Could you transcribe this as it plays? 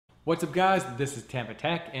What's up guys, this is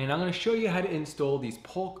TampaTec and I'm going to show you how to install these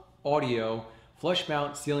Polk Audio flush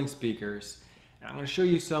mount ceiling speakers. And I'm going to show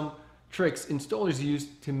you some tricks installers use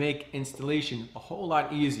to make installation a whole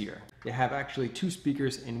lot easier. They have actually two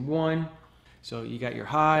speakers in one, so you got your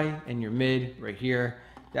high and your mid right here.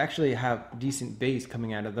 They actually have decent bass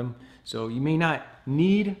coming out of them, so you may not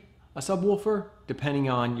need a subwoofer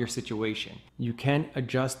depending on your situation. You can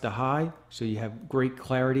adjust the high so you have great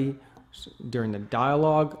clarity during the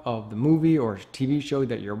dialogue of the movie or TV show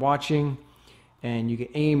that you're watching, and you can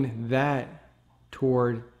aim that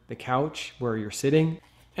toward the couch where you're sitting.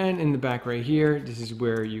 And in the back right here, this is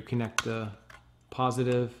where you connect the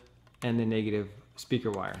positive and the negative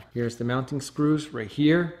speaker wire. Here's the mounting screws right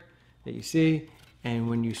here that you see, and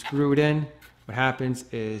when you screw it in, what happens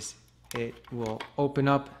is it will open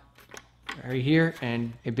up right here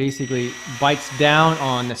and it basically bites down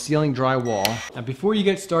on the ceiling drywall. Now before you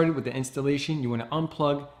get started with the installation, you want to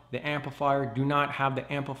unplug the amplifier. Do not have the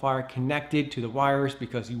amplifier connected to the wires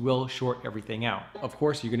because you will short everything out. Of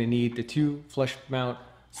course, you're going to need the two flush mount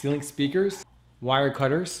ceiling speakers, wire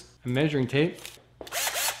cutters, a measuring tape,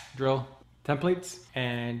 drill templates,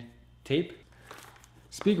 and tape.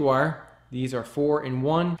 Speaker wire, these are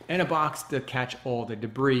 4-in-1, and a box to catch all the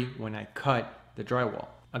debris when I cut the drywall.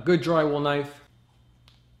 A good drywall knife,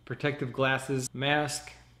 protective glasses,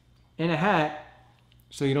 mask, and a hat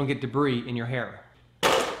so you don't get debris in your hair.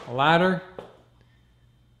 A ladder,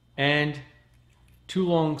 and 2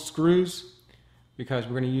 long screws because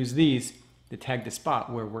we're going to use these to tag the spot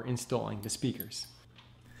where we're installing the speakers.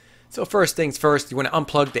 So first things first, you want to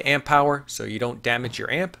unplug the amp power so you don't damage your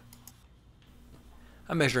amp.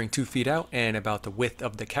 I'm measuring 2 feet out and about the width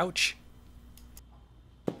of the couch.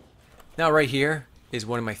 Now right here is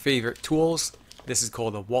one of my favorite tools. This is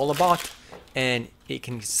called a Wallabot, and it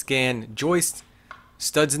can scan joists,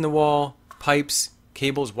 studs in the wall, pipes,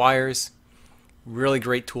 cables, wires. Really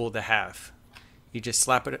great tool to have. You just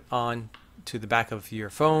slap it on to the back of your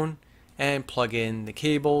phone and plug in the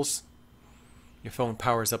cables. Your phone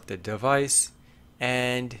powers up the device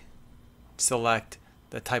and select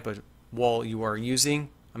the type of wall you are using.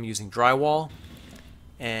 I'm using drywall,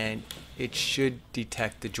 and it should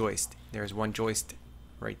detect the joist. There's one joist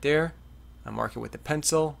right there. I mark it with a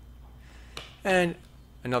pencil, and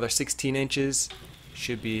another 16 inches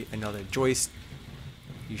should be another joist.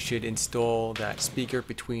 You should install that speaker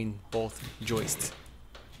between both joists.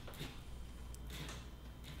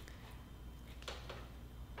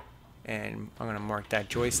 And I'm going to mark that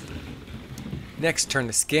joist. Next, turn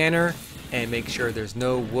the scanner and make sure there's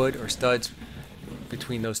no wood or studs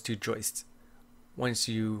between those two joists. Once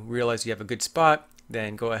you realize you have a good spot,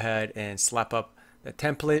 then go ahead and slap up the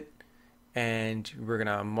template, and we're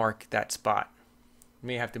gonna mark that spot. You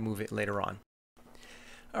may have to move it later on.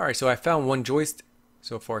 Alright, so I found one joist.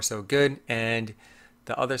 So far so good, and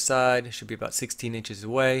the other side should be about 16 inches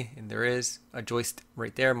away, and there is a joist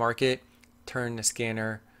right there. Mark it, turn the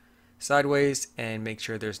scanner sideways, and make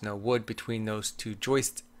sure there's no wood between those two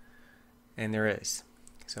joists, and there is.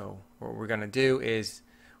 So what we're gonna do is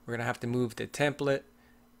we're gonna have to move the template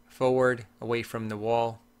forward away from the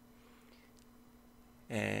wall,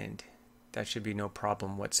 and that should be no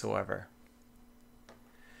problem whatsoever.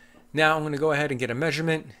 Now I'm going to go ahead and get a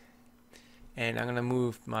measurement, and I'm going to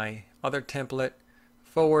move my other template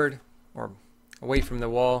forward or away from the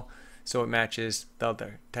wall so it matches the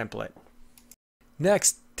other template.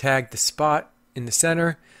 Next, tag the spot in the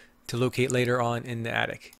center to locate later on in the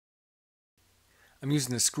attic. I'm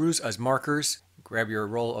using the screws as markers. Grab your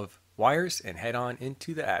roll of wires and head on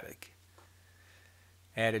into the attic.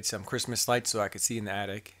 Added some Christmas lights so I could see in the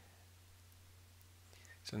attic.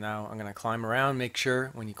 So now I'm going to climb around. Make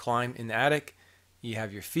sure when you climb in the attic you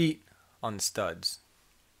have your feet on the studs.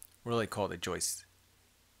 Really called a joist.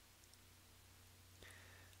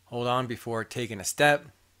 Hold on before taking a step,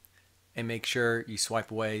 and make sure you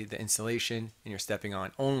swipe away the installation and you're stepping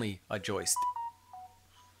on only a joist.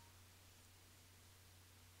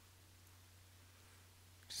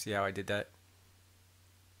 See how I did that?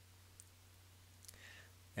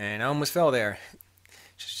 And I almost fell there.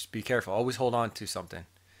 Just be careful. Always hold on to something.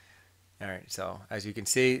 Alright, so as you can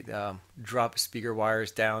see, drop speaker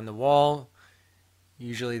wires down the wall.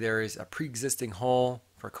 Usually there is a pre-existing hole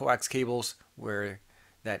for coax cables where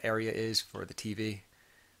that area is for the TV.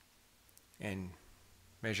 And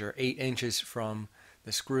measure 8 inches from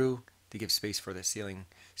the screw to give space for the ceiling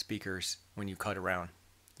speakers when you cut around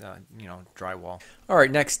drywall.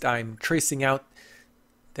 Alright, next I'm tracing out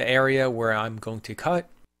the area where I'm going to cut.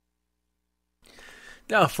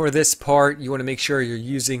 Now for this part, you want to make sure you're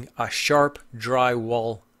using a sharp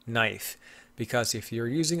drywall knife, because if you're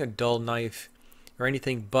using a dull knife or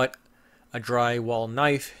anything but a drywall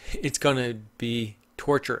knife, it's going to be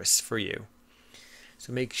torturous for you.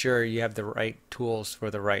 So make sure you have the right tools for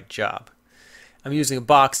the right job. I'm using a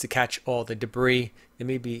box to catch all the debris. There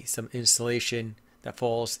may be some insulation that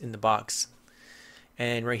falls in the box.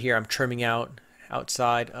 And right here I'm trimming out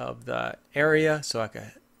outside of the area so I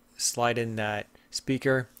can slide in that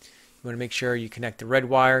speaker. You want to make sure you connect the red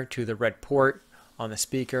wire to the red port on the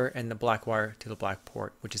speaker and the black wire to the black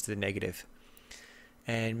port, which is the negative.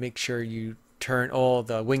 And make sure you turn all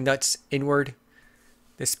the wing nuts inward.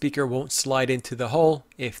 The speaker won't slide into the hole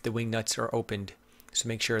if the wing nuts are opened, so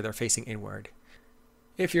make sure they're facing inward.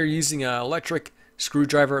 If you're using an electric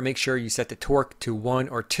screwdriver, make sure you set the torque to 1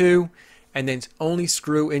 or 2 and then only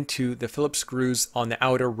screw into the Phillips screws on the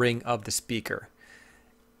outer ring of the speaker.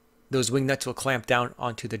 Those wing nuts will clamp down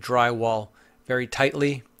onto the drywall very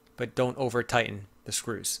tightly, but don't over tighten the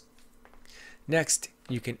screws. Next,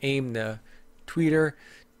 you can aim the tweeter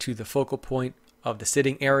to the focal point of the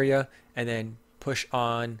sitting area and then push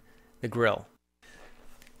on the grill.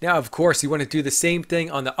 Now, of course, you want to do the same thing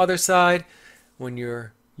on the other side. When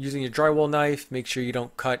you're using your drywall knife, make sure you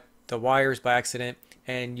don't cut the wires by accident,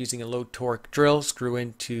 and using a low torque drill, screw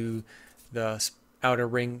into the outer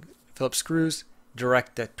ring Phillips screws,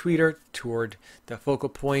 direct the tweeter toward the focal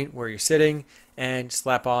point where you're sitting, and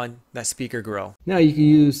slap on that speaker grill. Now you can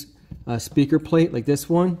use a speaker plate like this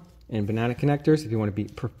one and banana connectors if you want to be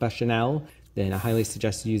professional. Then I highly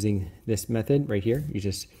suggest using this method right here. You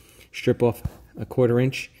just strip off a 1/4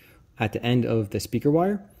 inch at the end of the speaker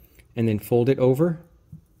wire and then fold it over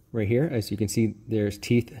right here. As you can see, there's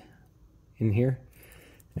teeth in here.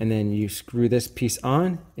 And then you screw this piece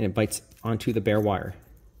on and it bites onto the bare wire.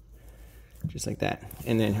 Just like that.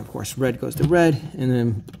 And then of course red goes to red and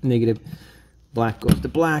then negative black goes to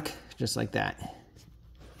black, just like that.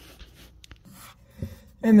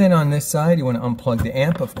 And then on this side, you want to unplug the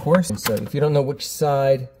amp, of course. And so if you don't know which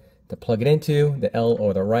side to plug it into, the L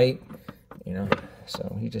or the right,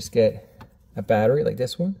 so you just get a battery like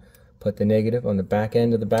this one, put the negative on the back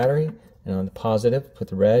end of the battery, and on the positive, put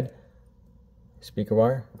the red speaker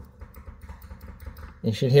wire.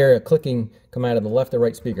 You should hear a clicking come out of the left or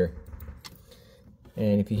right speaker.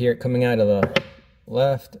 And if you hear it coming out of the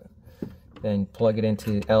left, then plug it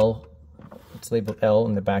into L. It's labeled L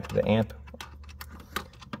in the back of the amp.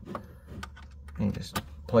 And just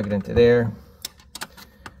plug it into there,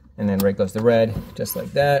 and then right goes the red, just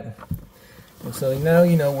like that. And so now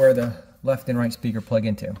you know where the left and right speaker plug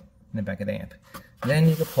into in the back of the amp. Then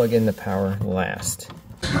you can plug in the power last.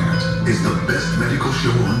 Is the best medical show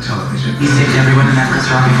on television. He saved everyone in that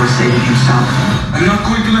restaurant before saving himself. I'm not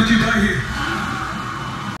going to let you die here.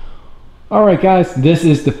 Alright guys, this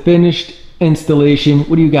is the finished installation.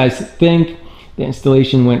 What do you guys think? The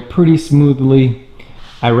installation went pretty smoothly.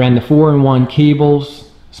 I ran the 4-in-1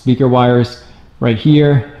 cables, speaker wires right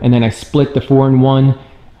here, and then I split the 4-in-1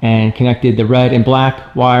 and connected the red and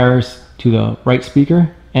black wires to the right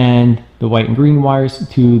speaker and the white and green wires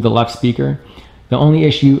to the left speaker. The only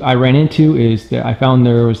issue I ran into is that I found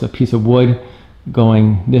there was a piece of wood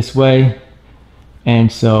going this way,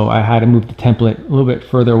 and so I had to move the template a little bit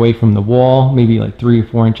further away from the wall, maybe like 3 or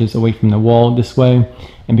 4 inches away from the wall this way.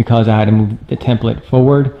 And because I had to move the template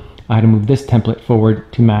forward, I had to move this template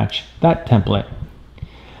forward to match that template.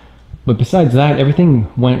 But besides that, everything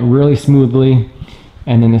went really smoothly.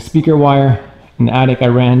 And then the speaker wire in the attic, I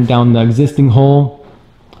ran down the existing hole,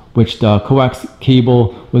 which the coax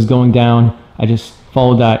cable was going down. I just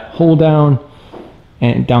followed that hole down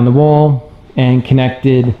and down the wall and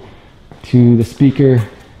connected to the speaker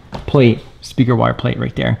plate, speaker wire plate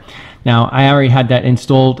right there. Now I already had that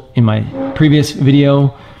installed in my previous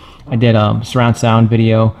video. I did a surround sound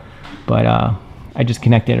video, but I just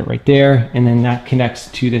connected it right there, and then that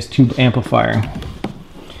connects to this tube amplifier.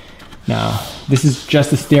 Now this is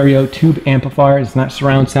just a stereo tube amplifier, it's not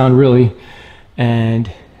surround sound really.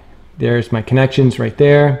 And there's my connections right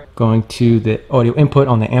there going to the audio input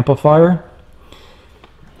on the amplifier.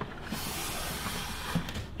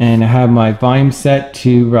 And I have my volume set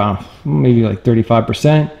to maybe like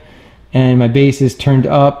 35%, and my bass is turned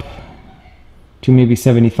up to maybe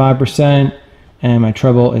 75%, and my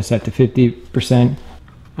treble is set to 50%.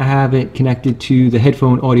 I have it connected to the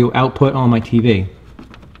headphone audio output on my TV.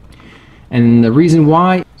 And the reason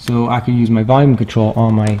why, so I can use my volume control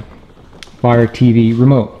on my Fire TV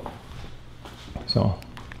remote. So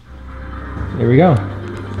there we go.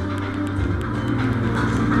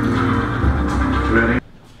 Ready?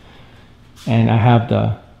 And I have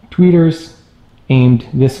the tweeters aimed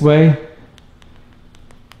this way,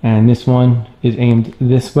 and this one is aimed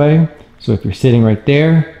this way. So if you're sitting right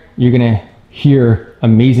there, you're gonna hear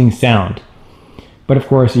amazing sound. But of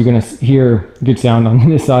course, you're going to hear good sound on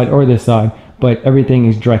this side or this side, but everything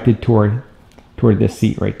is directed toward this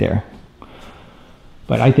seat right there.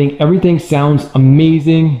 But I think everything sounds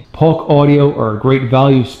amazing. Polk Audio are a great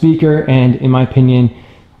value speaker, and in my opinion,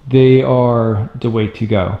 they are the way to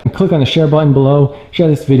go. Click on the share button below. Share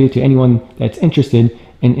this video to anyone that's interested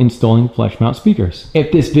in installing flush mount speakers.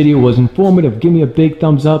 If this video was informative, give me a big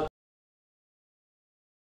thumbs up.